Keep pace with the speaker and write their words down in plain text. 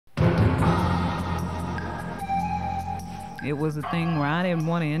It was a thing where I didn't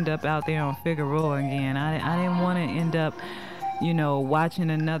want to end up out there on Figueroa again. I didn't want to end up, watching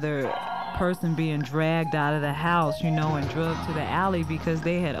another person being dragged out of the house, and drugged to the alley because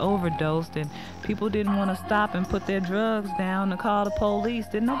they had overdosed, and people didn't want to stop and put their drugs down to call the police.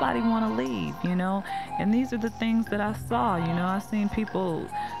 Didn't nobody want to leave. And these are the things that I saw. I seen people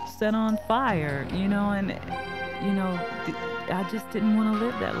set on fire, and I just didn't want to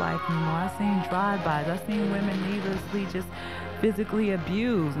live that life anymore. I seen drive-bys. I seen women needlessly just physically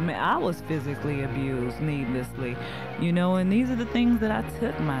abused. I mean, I was physically abused needlessly, and these are the things that I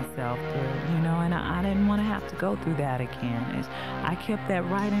took myself through, and I didn't want to have to go through that again. I kept that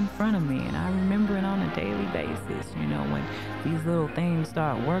right in front of me, and I remember it on a daily basis, when these little things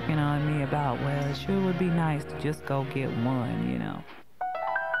start working on me about, well, it sure would be nice to just go get one.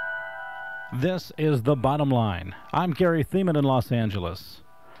 This is The Bottom Line. I'm Gary Thieman in Los Angeles.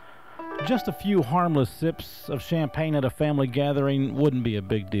 Just a few harmless sips of champagne at a family gathering wouldn't be a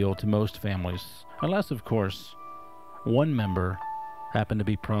big deal to most families, unless, of course, one member happened to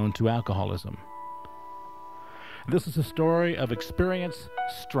be prone to alcoholism. This is a story of experience,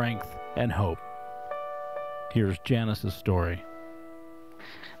 strength, and hope. Here's Janice's story.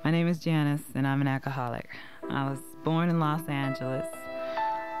 My name is Janice, and I'm an alcoholic. I was born in Los Angeles,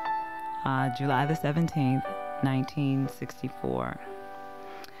 July the 17th, 1964.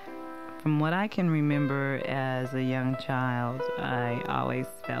 From what I can remember as a young child, I always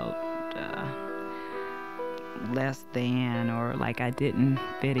felt less than, or like I didn't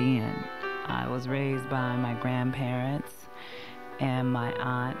fit in. I was raised by my grandparents and my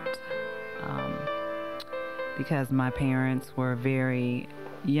aunt because my parents were very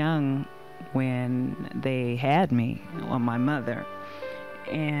young when they had me, or my mother.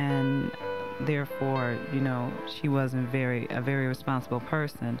 And therefore, she wasn't a very responsible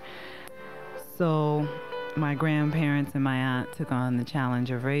person. So my grandparents and my aunt took on the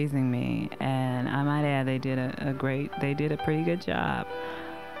challenge of raising me, and I might add they did a pretty good job.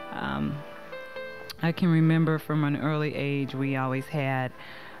 I can remember from an early age we always had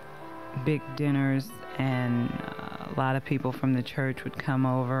big dinners, and a lot of people from the church would come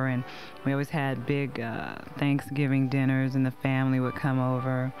over, and we always had big Thanksgiving dinners, and the family would come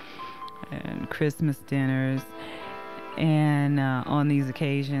over, and Christmas dinners. And on these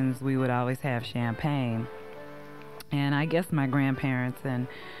occasions, we would always have champagne. And I guess my grandparents and,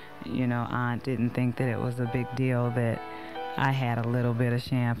 aunt didn't think that it was a big deal that I had a little bit of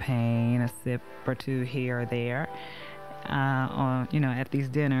champagne, a sip or two here or there, at these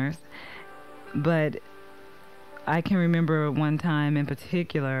dinners. But I can remember one time in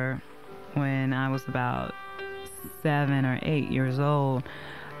particular when I was about 7 or 8 years old,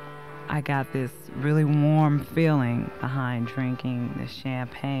 I got this really warm feeling behind drinking the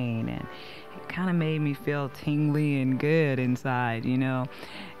champagne, and it kind of made me feel tingly and good inside,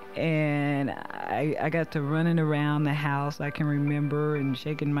 And I got to running around the house, I can remember, and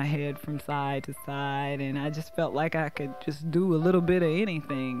shaking my head from side to side, and I just felt like I could just do a little bit of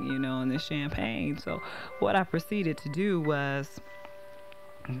anything, in the champagne. So what I proceeded to do was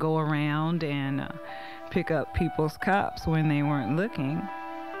go around and pick up people's cups when they weren't looking,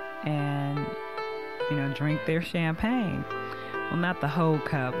 and drink their champagne. Well, not the whole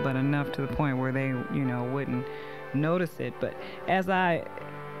cup, but enough to the point where they wouldn't notice it. But as I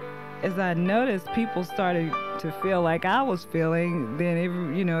noticed people started to feel like I was feeling, then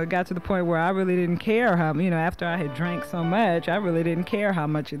it got to the point where I really didn't care how, after I had drank so much, I really didn't care how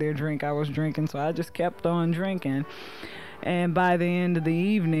much of their drink I was drinking, so I just kept on drinking. And by the end of the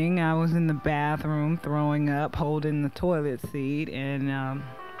evening, I was in the bathroom throwing up, holding the toilet seat, and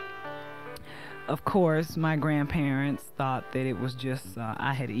of course, my grandparents thought that it was just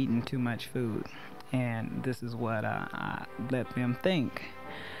I had eaten too much food, and this is what I let them think.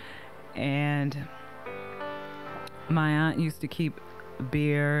 And my aunt used to keep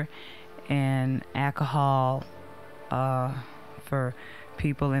beer and alcohol for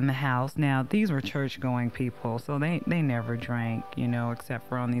people in the house. Now, these were church-going people, so they never drank, except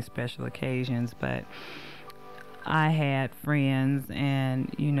for on these special occasions, but I had friends,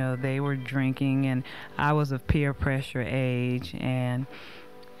 and they were drinking, and I was of peer pressure age, and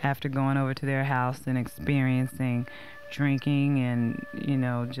after going over to their house and experiencing drinking, and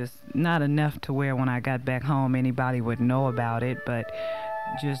just not enough to where when I got back home anybody would know about it, but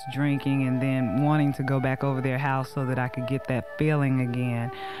just drinking and then wanting to go back over their house so that I could get that feeling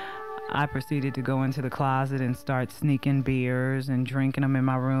again, I proceeded to go into the closet and start sneaking beers and drinking them in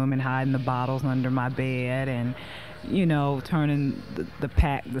my room and hiding the bottles under my bed, and turning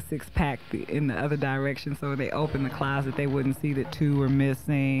the six-pack in the other direction so when they opened the closet they wouldn't see that 2 were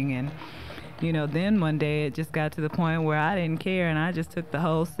missing. And Then one day it just got to the point where I didn't care, and I just took the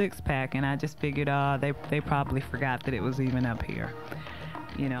whole 6-pack, and I just figured, they probably forgot that it was even up here.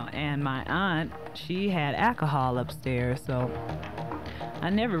 And my aunt, she had alcohol upstairs, so I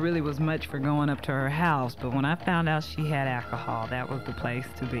never really was much for going up to her house, but when I found out she had alcohol, that was the place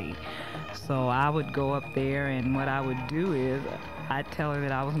to be. So I would go up there, and what I would do is I'd tell her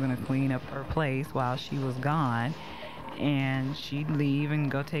that I was going to clean up her place while she was gone, and she'd leave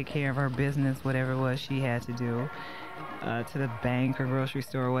and go take care of her business, whatever it was she had to do, to the bank or grocery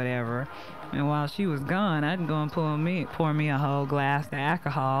store or whatever. And while she was gone, I'd go and pour me a whole glass of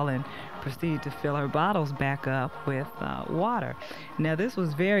alcohol and proceed to fill her bottles back up with water. Now, this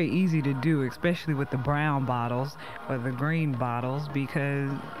was very easy to do, especially with the brown bottles or the green bottles,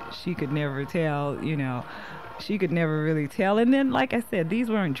 because she could never tell, she could never really tell. And then, like I said, these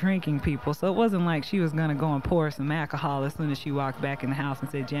weren't drinking people, so it wasn't like she was going to go and pour some alcohol as soon as she walked back in the house and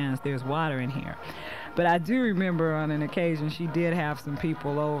said, Janice, there's water in here. But I do remember on an occasion she did have some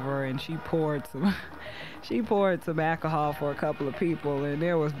people over, and she poured some alcohol for a couple of people, and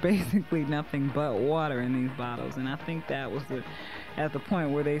there was basically nothing but water in these bottles. And I think that was at the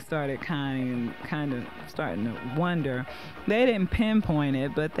point where they started kind of starting to wonder. They didn't pinpoint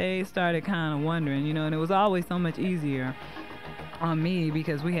it, but they started kind of wondering, and it was always so much easier on me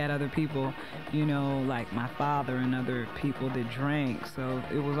because we had other people, like my father and other people that drank, so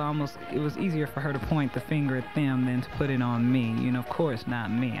it was easier for her to point the finger at them than to put it on me. Of course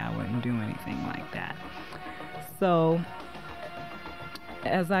not me, I wouldn't do anything like that. So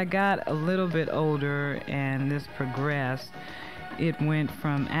as I got a little bit older and this progressed, it went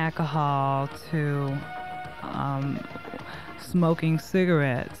from alcohol to smoking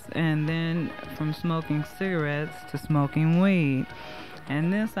cigarettes, and then from smoking cigarettes to smoking weed.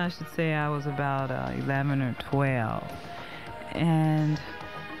 And this, I should say, I was about 11 or 12. And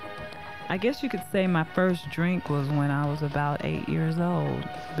I guess you could say my first drink was when I was about 8 years old,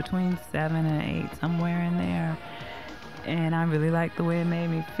 between 7 and 8, somewhere in there. And I really liked the way it made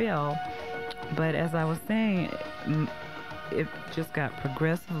me feel. But as I was saying, it just got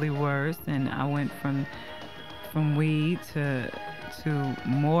progressively worse, and I went from weed to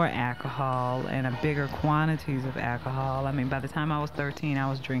more alcohol and a bigger quantities of alcohol. I mean, by the time I was 13, I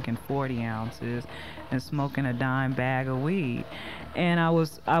was drinking 40 ounces and smoking a dime bag of weed. And I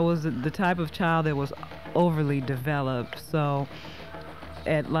was the type of child that was overly developed. So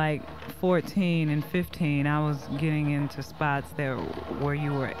at like 14 and 15, I was getting into spots where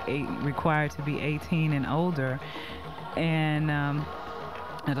you were required to be 18 and older. And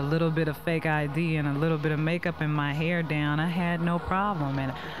had a little bit of fake ID and a little bit of makeup and my hair down, I had no problem.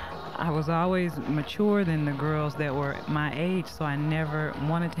 And I was always mature than the girls that were my age, so I never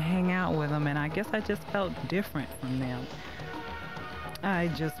wanted to hang out with them, and I guess I just felt different from them. I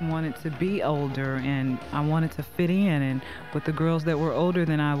just wanted to be older, and I wanted to fit in, and with the girls that were older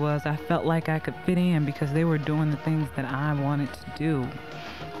than I was, I felt like I could fit in because they were doing the things that I wanted to do.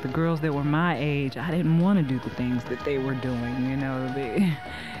 The girls that were my age, I didn't want to do the things that they were doing,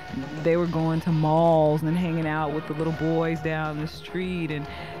 They were going to malls and hanging out with the little boys down the street, and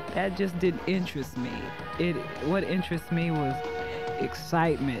that just didn't interest me. What interests me was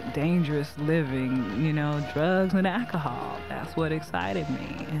excitement, dangerous living, drugs and alcohol. That's what excited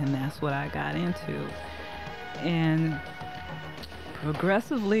me, and that's what I got into. And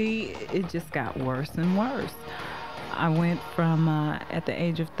progressively, it just got worse and worse. I went from, at the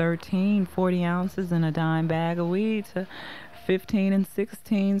age of 13, 40 ounces and a dime bag of weed to 15 and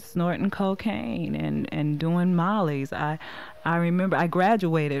 16 snorting cocaine and doing mollies. I remember I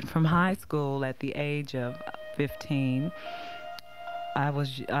graduated from high school at the age of 15.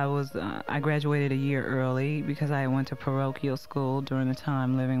 I graduated a year early because I went to parochial school during the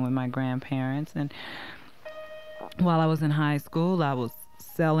time living with my grandparents. And while I was in high school, I was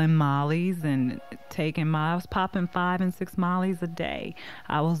selling mollies and I was popping 5 and 6 mollies a day.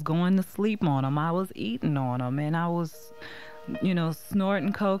 I was going to sleep on them. I was eating on them, and I was,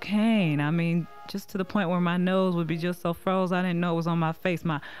 snorting cocaine. I mean, just to the point where my nose would be just so froze, I didn't know it was on my face.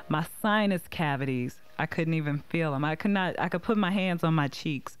 My sinus cavities, I couldn't even feel them. I could put my hands on my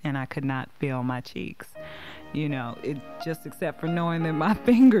cheeks, and I could not feel my cheeks. It just, except for knowing that my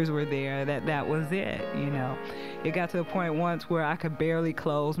fingers were there, that was it. It got to a point once where I could barely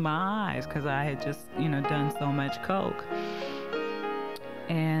close my eyes because I had just, done so much coke.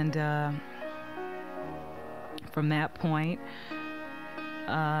 And from that point,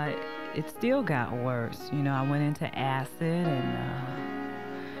 it still got worse. I went into acid, and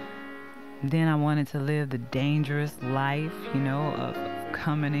then I wanted to live the dangerous life, of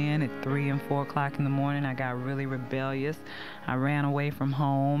coming in at 3 and 4 o'clock in the morning. I got really rebellious. I ran away from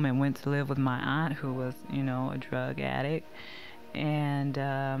home and went to live with my aunt, who was, a drug addict. And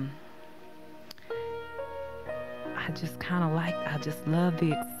I just love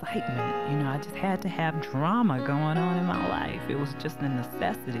the excitement. I just had to have drama going on in my life. It was just a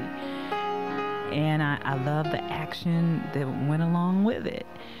necessity. And I love the action that went along with it.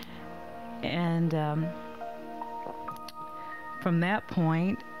 And from that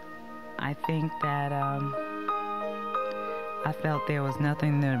point, I think that I felt there was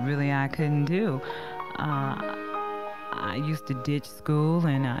nothing that really I couldn't do. I used to ditch school,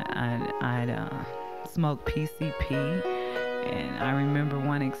 and I'd smoke PCP. And I remember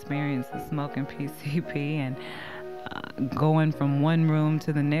one experience of smoking PCP and going from one room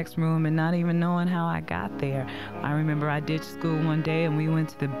to the next room and not even knowing how I got there. I remember I ditched school one day and we went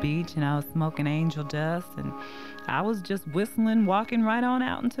to the beach, and I was smoking angel dust, and I was just whistling, walking right on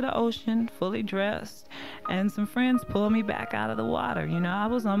out into the ocean, fully dressed, and some friends pulled me back out of the water. I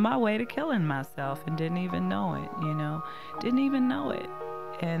was on my way to killing myself and didn't even know it, didn't even know it.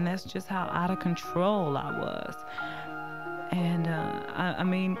 And that's just how out of control I was. And I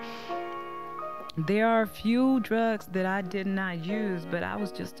mean, there are a few drugs that I did not use, but I was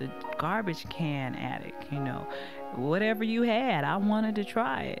just a garbage can addict, Whatever you had, I wanted to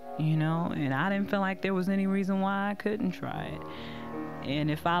try it, and I didn't feel like there was any reason why I couldn't try it. And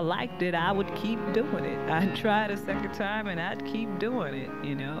if I liked it, I would keep doing it. I'd try it a second time and I'd keep doing it,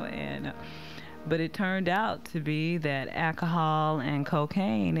 and but it turned out to be that alcohol and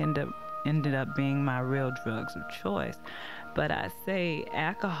cocaine ended up being my real drugs of choice. But I say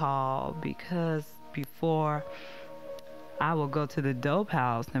alcohol because before I will go to the dope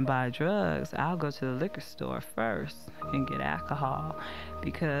house and buy drugs, I'll go to the liquor store first and get alcohol,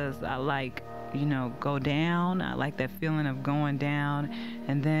 because I like, go down. I like that feeling of going down.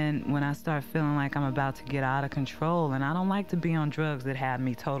 And then when I start feeling like I'm about to get out of control, and I don't like to be on drugs that have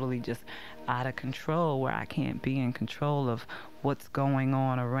me totally just out of control, where I can't be in control of what's going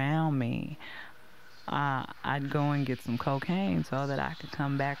on around me. I'd go and get some cocaine so that I could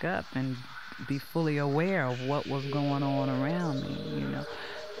come back up and be fully aware of what was going on around me,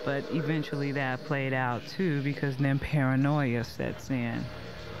 But eventually that played out too, because then paranoia sets in,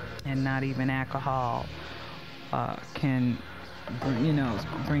 and not even alcohol can,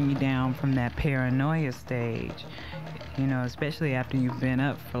 bring you down from that paranoia stage, especially after you've been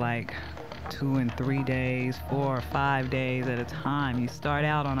up for like 2 and 3 days, 4 or 5 days at a time. You start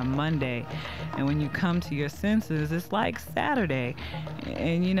out on a Monday, and when you come to your senses, it's like Saturday.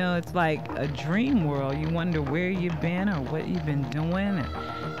 And it's like a dream world. You wonder where you've been or what you've been doing.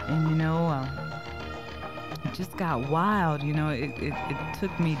 And it just got wild. It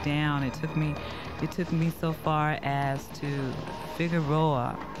took me down. It took me so far as to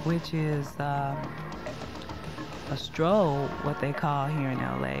Figueroa, which is a stroll, what they call here in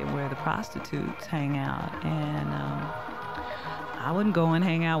LA, where the prostitutes hang out. And I wouldn't go and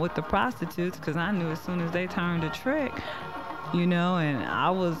hang out with the prostitutes, because I knew as soon as they turned a trick, and I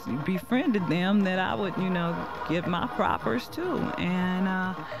was befriended them, that I would, get my propers too.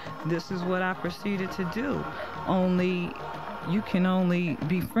 And this is what I proceeded to do. You can only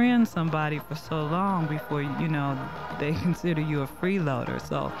befriend somebody for so long before, they consider you a freeloader.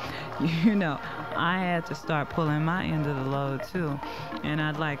 So, I had to start pulling my end of the load too. And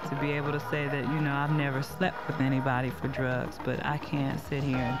I'd like to be able to say that, I've never slept with anybody for drugs, but I can't sit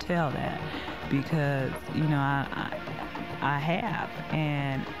here and tell that, because, I have,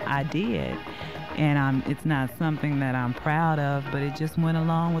 and I did. And it's not something that I'm proud of, but it just went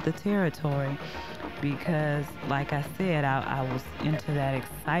along with the territory. Because, like I said, I was into that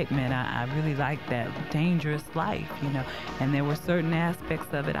excitement. I really liked that dangerous life, and there were certain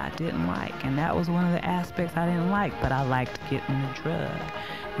aspects of it I didn't like, and that was one of the aspects I didn't like, but I liked getting the drug,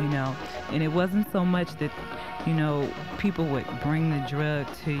 and it wasn't so much that, people would bring the drug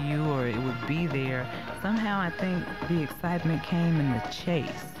to you or it would be there. Somehow I think the excitement came in the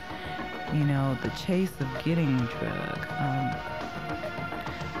chase, the chase of getting the drug.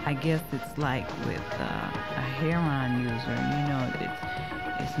 I guess it's like with a heroin user,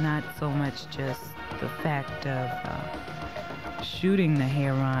 it's not so much just the fact of shooting the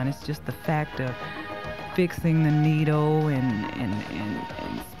heroin, it's just the fact of fixing the needle and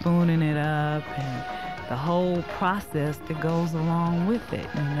spooning it up, and the whole process that goes along with it.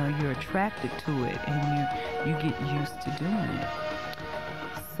 You're attracted to it, and you get used to doing it.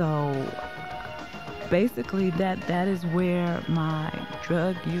 So basically that is where my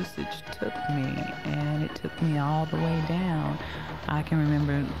drug usage took me, and it took me all the way down. I can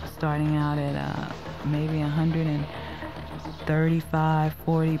remember starting out at maybe 100 35,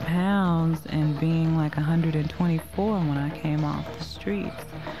 40 pounds and being like 124 when I came off the streets,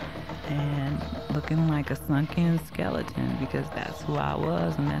 and looking like a sunken skeleton, because that's who I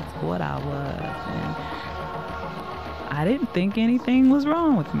was and that's what I was. And I didn't think anything was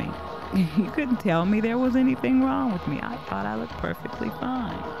wrong with me. You couldn't tell me there was anything wrong with me. I thought I looked perfectly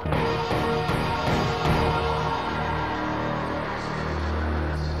fine.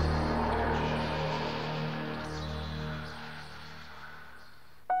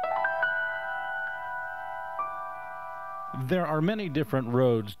 There are many different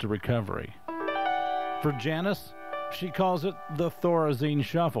roads to recovery. For Janice, she calls it the Thorazine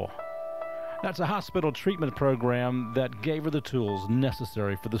Shuffle. That's a hospital treatment program that gave her the tools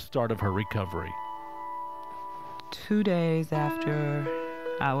necessary for the start of her recovery. 2 days after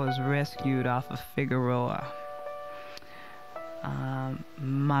I was rescued off of Figueroa,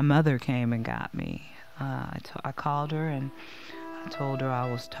 my mother came and got me. I called her and I told her I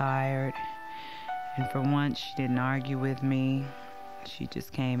was tired. And for once, she didn't argue with me. She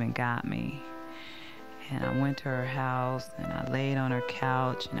just came and got me. And I went to her house and I laid on her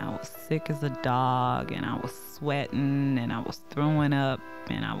couch and I was sick as a dog and I was sweating and I was throwing up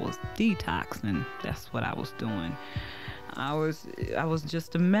and I was detoxing. That's what I was doing. I was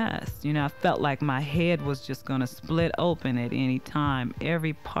just a mess. You know, I felt like my head was just going to split open at any time.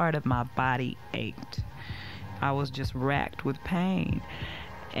 Every part of my body ached. I was just racked with pain.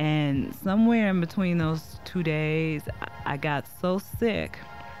 And somewhere in between those 2 days, I got so sick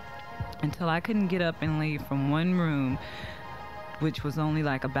until I couldn't get up and leave from one room, which was only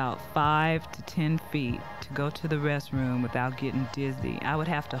like about 5 to 10 feet, to go to the restroom without getting dizzy. I would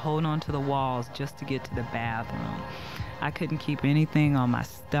have to hold on to the walls just to get to the bathroom. I couldn't keep anything on my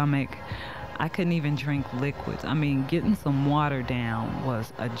stomach. I couldn't even drink liquids. I mean, getting some water down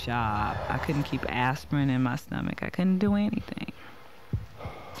was a job. I couldn't keep aspirin in my stomach. I couldn't do anything.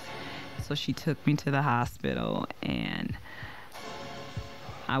 So she took me to the hospital, and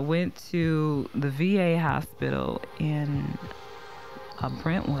I went to the VA hospital in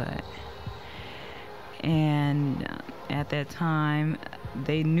Brentwood. And at that time,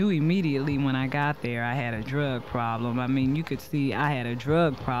 they knew immediately when I got there I had a drug problem. I mean, you could see I had a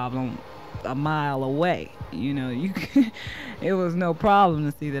drug problem a mile away. You know, it was no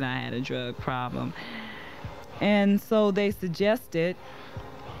problem to see that I had a drug problem. And so they suggested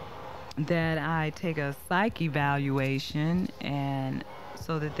that I take a psych evaluation, and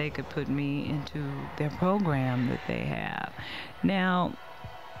so that they could put me into their program that they have. Now,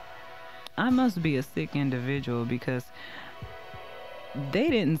 I must be a sick individual, because they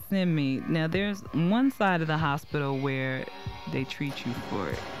didn't send me. Now, there's one side of the hospital where they treat you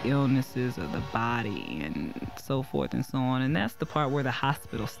for illnesses of the body and so forth and so on, and that's the part where the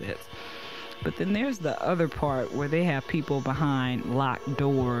hospital sits. But then there's the other part where they have people behind locked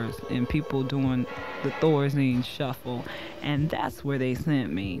doors and people doing the Thorazine Shuffle, and that's where they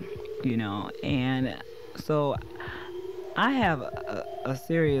sent me, you know. And so I have a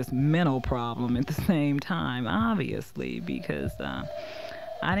serious mental problem at the same time, obviously, because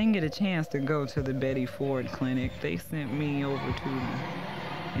I didn't get a chance to go to the Betty Ford Clinic. They sent me over to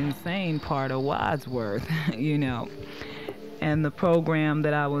the insane part of Wadsworth, you know. And the program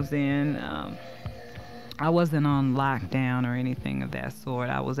that I was in, I wasn't on lockdown or anything of that sort.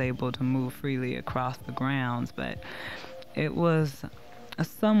 I was able to move freely across the grounds, but it was a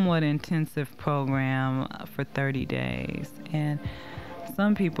somewhat intensive program for 30 days. And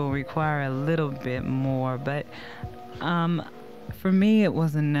some people require a little bit more, but for me it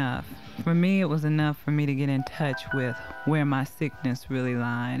was enough. For me, it was enough for me to get in touch with where my sickness really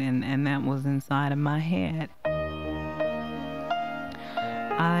lied, and that was inside of my head.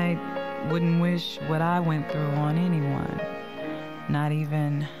 I wouldn't wish what I went through on anyone, not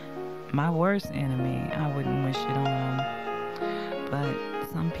even my worst enemy. I wouldn't wish it on them. But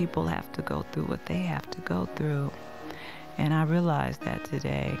some people have to go through what they have to go through. And I realized that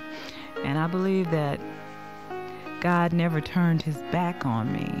today. And I believe that God never turned his back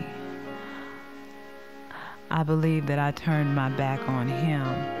on me. I believe that I turned my back on him.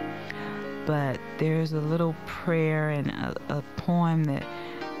 But there's a little prayer and a poem that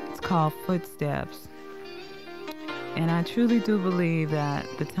called Footsteps, and I truly do believe that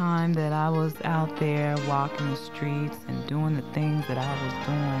the time that I was out there walking the streets and doing the things that I was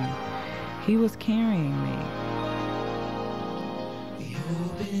doing, he was carrying me. We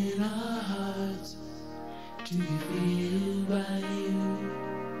open our hearts to be filled by you,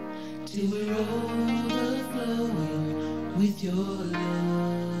 till we're overflowing with your love.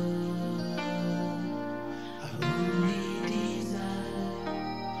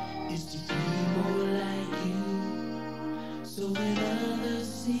 So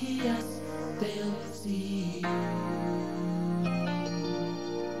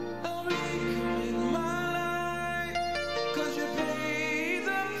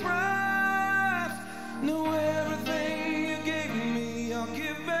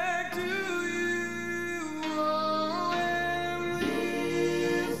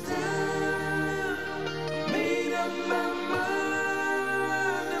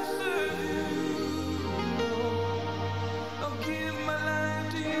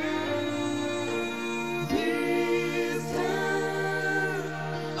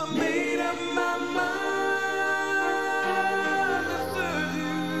my mind to serve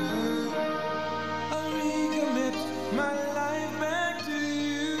you. I recommit my life back to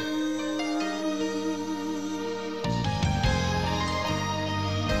you.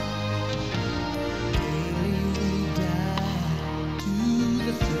 Daily we die to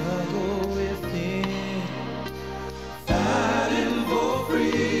the struggle within, fighting for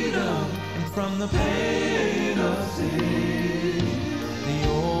freedom and from the pain of sin. The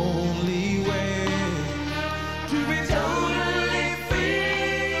only way to be totally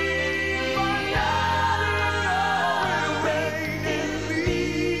free, for God will reign in me.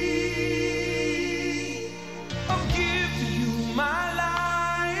 I'll give to you my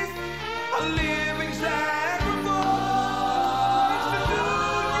life, a living sacrifice to do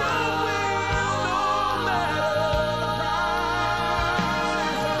your will, no matter the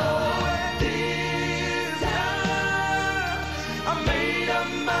price. Oh, at this time, I made up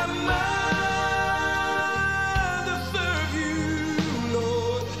my mind to serve you,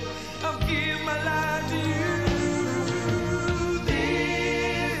 Lord. I'll give my life to you.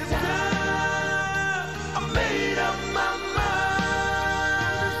 This time, I made up my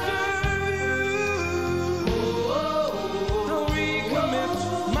mind to serve you. I'll recommit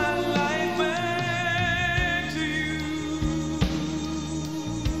my life back to you.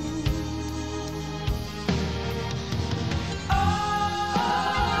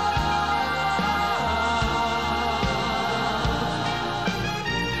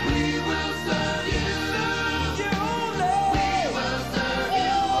 We will serve you, only. We will serve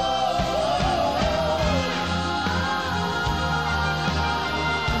you,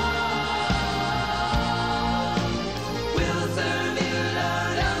 we'll serve you,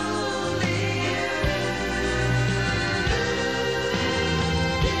 Lord, only you.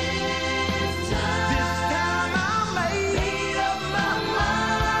 This time I made up my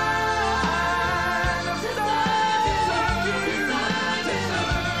mind to serve you.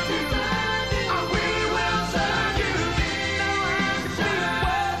 We will serve you. Now I can see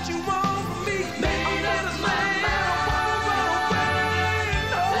what you want from me. I'm gonna say I won't run away.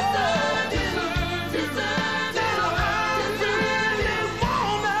 No. Now I really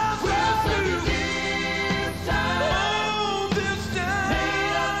wanna serve you. Oh, this time I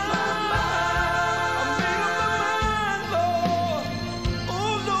made up my mind, Lord.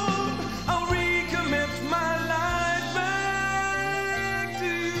 Oh, Lord, I'll recommit my life back to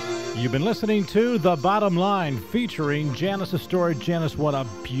you. You've been listening to The Bottom Line featuring Janice's story. Janice, what a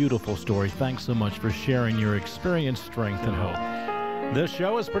beautiful story. Thanks so much for sharing your experience, strength, and hope. This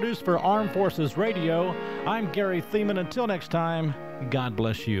show is produced for Armed Forces Radio. I'm Gary Thieman. Until next time, God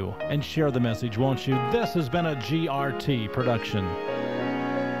bless you. And share the message, won't you? This has been a GRT production.